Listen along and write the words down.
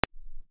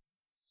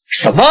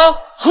什么？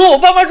和我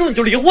爸妈住你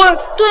就离婚？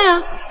对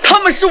啊，他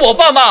们是我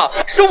爸妈，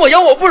生我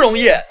养我不容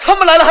易，他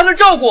们来了还能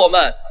照顾我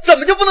们，怎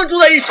么就不能住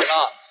在一起了？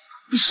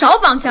你少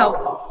绑架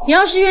我！你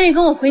要是愿意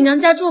跟我回娘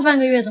家住半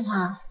个月的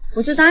话，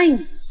我就答应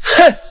你。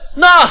哼，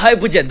那还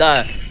不简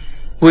单？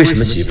为什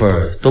么媳妇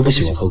儿都不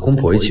喜欢和公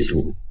婆一起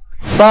住？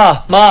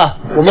爸妈，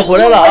我们回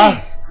来了啊！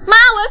妈，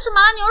我要吃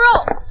麻辣牛肉。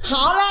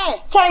好嘞，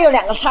再有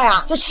2个菜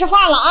啊，就吃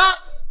饭了啊！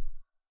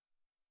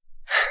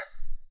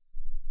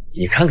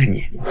你看看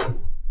你，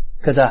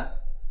鸽子，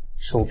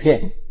薯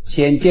片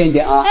先垫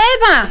点啊！哎，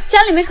爸，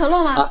家里没可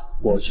乐吗？啊，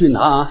我去拿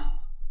啊。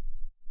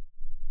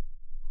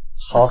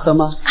好喝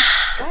吗？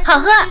好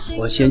喝。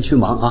我先去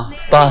忙啊。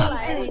爸，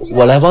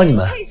我来帮你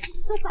们。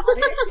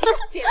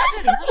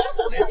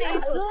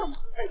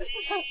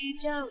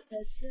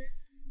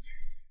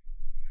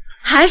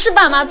还是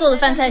爸妈做的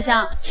饭菜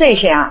香。这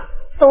些啊，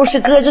都是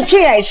鸽子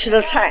最爱吃的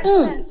菜。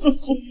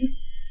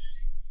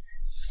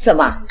怎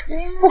么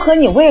不合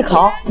你胃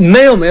口？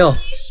没有没有，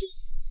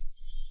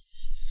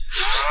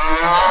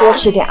多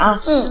吃点啊，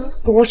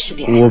多吃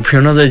点。我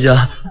平常在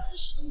家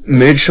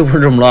没吃过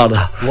这么辣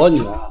的。我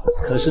女儿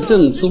可是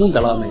正宗的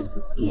辣妹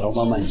子，你要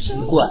慢慢习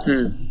惯。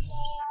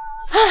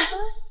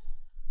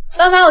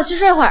爸妈，我去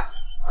睡会儿。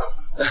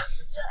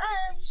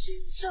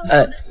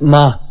哎，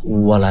妈，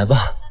我来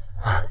吧。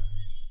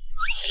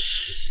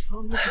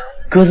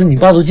鸽子，你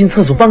爸都进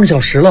厕所半个小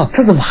时了，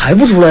他怎么还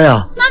不出来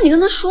呀？那你跟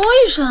他说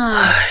一声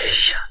啊。哎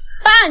呀，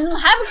爸，你怎么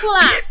还不出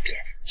来？别，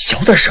小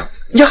点声，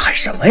你喊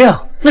什么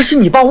呀？那是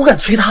你爸，我敢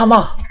催他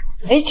吗？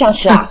哎，江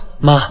池啊，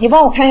妈，你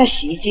帮我看一下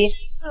洗衣机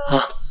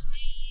啊。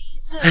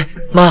哎，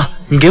妈，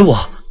你给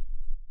我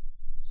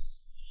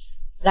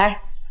来。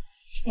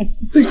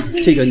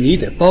这个你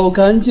得包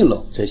干净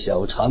了，这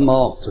小馋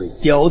猫嘴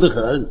刁得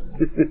很。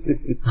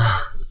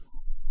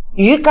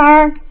鱼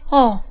竿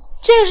哦，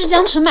这个是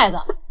江池买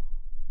的。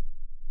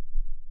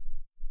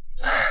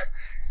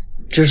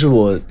这是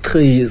我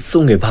特意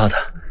送给爸的。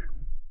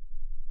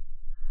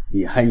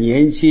你还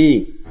年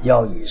轻，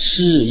要以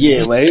事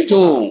业为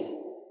重。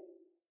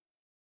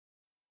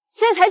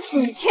这才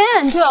几天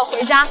你就要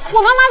回家，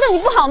我妈妈对你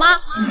不好吗？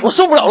我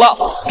受不了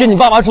了，跟你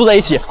爸妈住在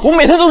一起，我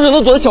每天都只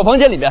能躲在小房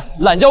间里面，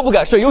懒觉不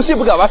敢睡，游戏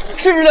不敢玩，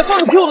甚至连放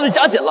个屁我都得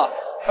夹紧了。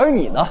而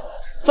你呢，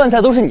饭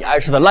菜都是你爱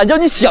吃的，懒觉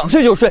你想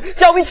睡就睡，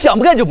家务你想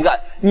不干就不干。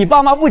你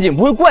爸妈不仅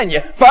不会怪你，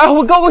反而还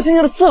会高高兴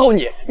兴的伺候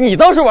你。你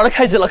倒是玩得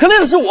开心了，可累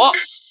的是我。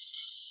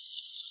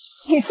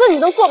你自己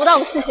都做不到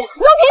的事情，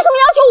你又凭什么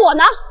要求我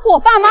呢？我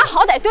爸妈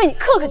好歹对你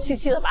客客气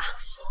气的吧，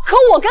可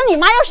我跟你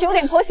妈要是有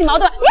点婆媳矛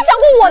盾，你想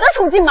过我的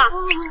处境吗？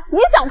你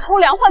想偷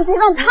梁换妻，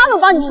让他们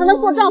帮你承担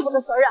做丈夫的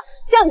责任，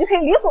这样你就可以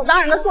理所当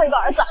然的做一个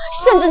儿子，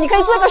甚至你可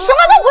以做一个什么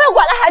都不用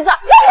管的孩子。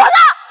要我呢？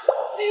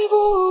你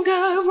不该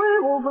为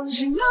我放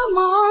弃那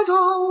么多，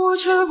我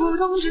却不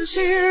懂珍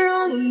惜，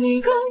让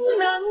你更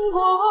难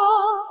过。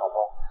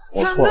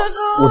我错了，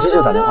我这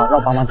就打电话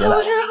让爸妈别来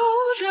了。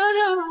这的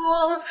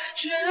我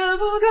却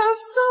不敢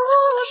诉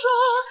说，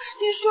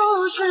你说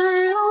我却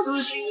有多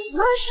心爱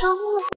生活。